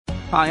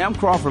Hi, I'm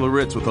Crawford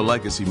Loritz with a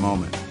Legacy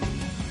Moment.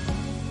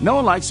 No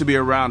one likes to be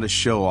around a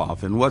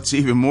show-off, and what's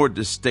even more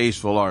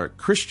distasteful are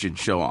Christian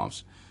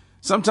show-offs.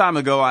 Some time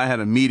ago, I had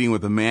a meeting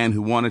with a man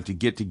who wanted to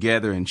get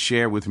together and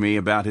share with me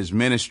about his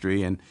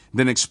ministry and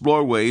then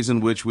explore ways in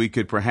which we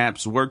could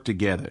perhaps work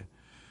together.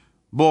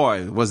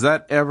 Boy, was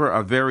that ever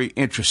a very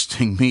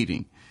interesting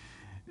meeting.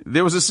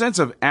 There was a sense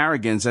of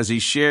arrogance as he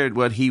shared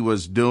what he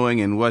was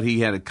doing and what he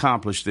had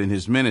accomplished in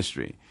his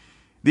ministry.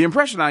 The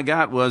impression I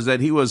got was that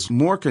he was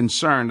more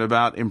concerned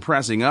about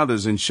impressing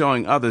others and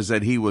showing others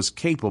that he was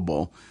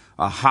capable,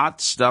 a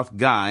hot stuff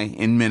guy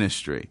in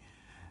ministry.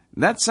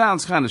 That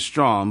sounds kind of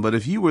strong, but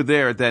if you were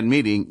there at that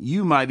meeting,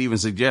 you might even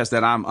suggest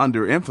that I'm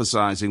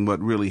underemphasizing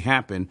what really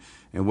happened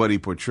and what he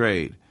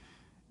portrayed.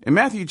 In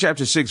Matthew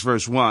chapter 6,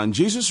 verse 1,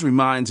 Jesus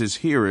reminds his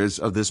hearers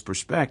of this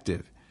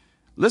perspective.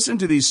 Listen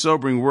to these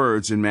sobering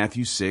words in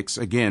Matthew 6,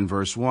 again,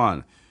 verse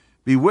 1.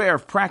 Beware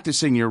of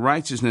practicing your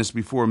righteousness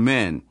before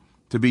men,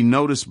 to be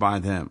noticed by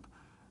them.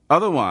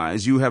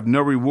 Otherwise, you have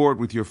no reward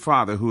with your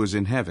Father who is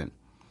in heaven.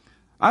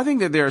 I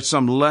think that there are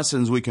some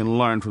lessons we can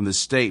learn from this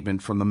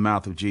statement from the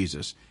mouth of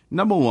Jesus.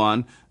 Number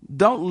one,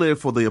 don't live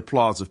for the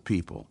applause of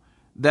people.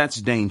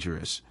 That's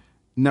dangerous.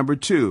 Number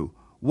two,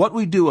 what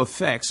we do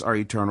affects our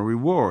eternal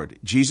reward.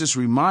 Jesus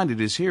reminded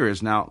his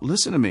hearers, now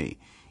listen to me.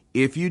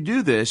 If you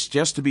do this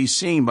just to be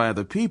seen by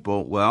other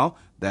people, well,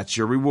 that's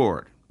your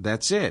reward.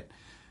 That's it.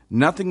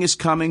 Nothing is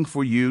coming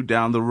for you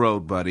down the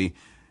road, buddy.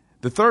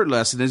 The third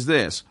lesson is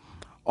this.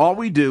 All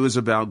we do is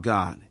about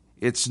God.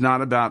 It's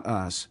not about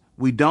us.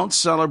 We don't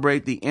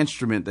celebrate the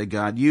instrument that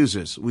God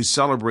uses. We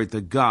celebrate the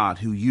God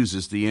who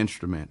uses the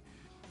instrument.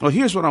 Well,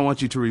 here's what I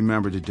want you to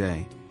remember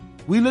today.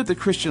 We live the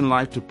Christian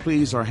life to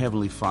please our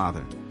Heavenly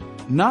Father,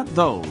 not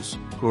those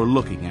who are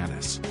looking at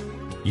us.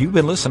 You've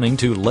been listening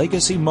to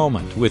Legacy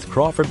Moment with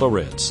Crawford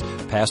Loritz,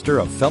 pastor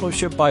of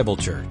Fellowship Bible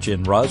Church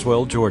in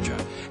Roswell, Georgia,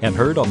 and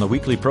heard on the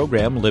weekly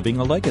program Living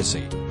a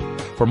Legacy.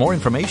 For more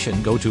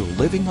information, go to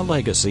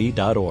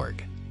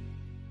livingalegacy.org.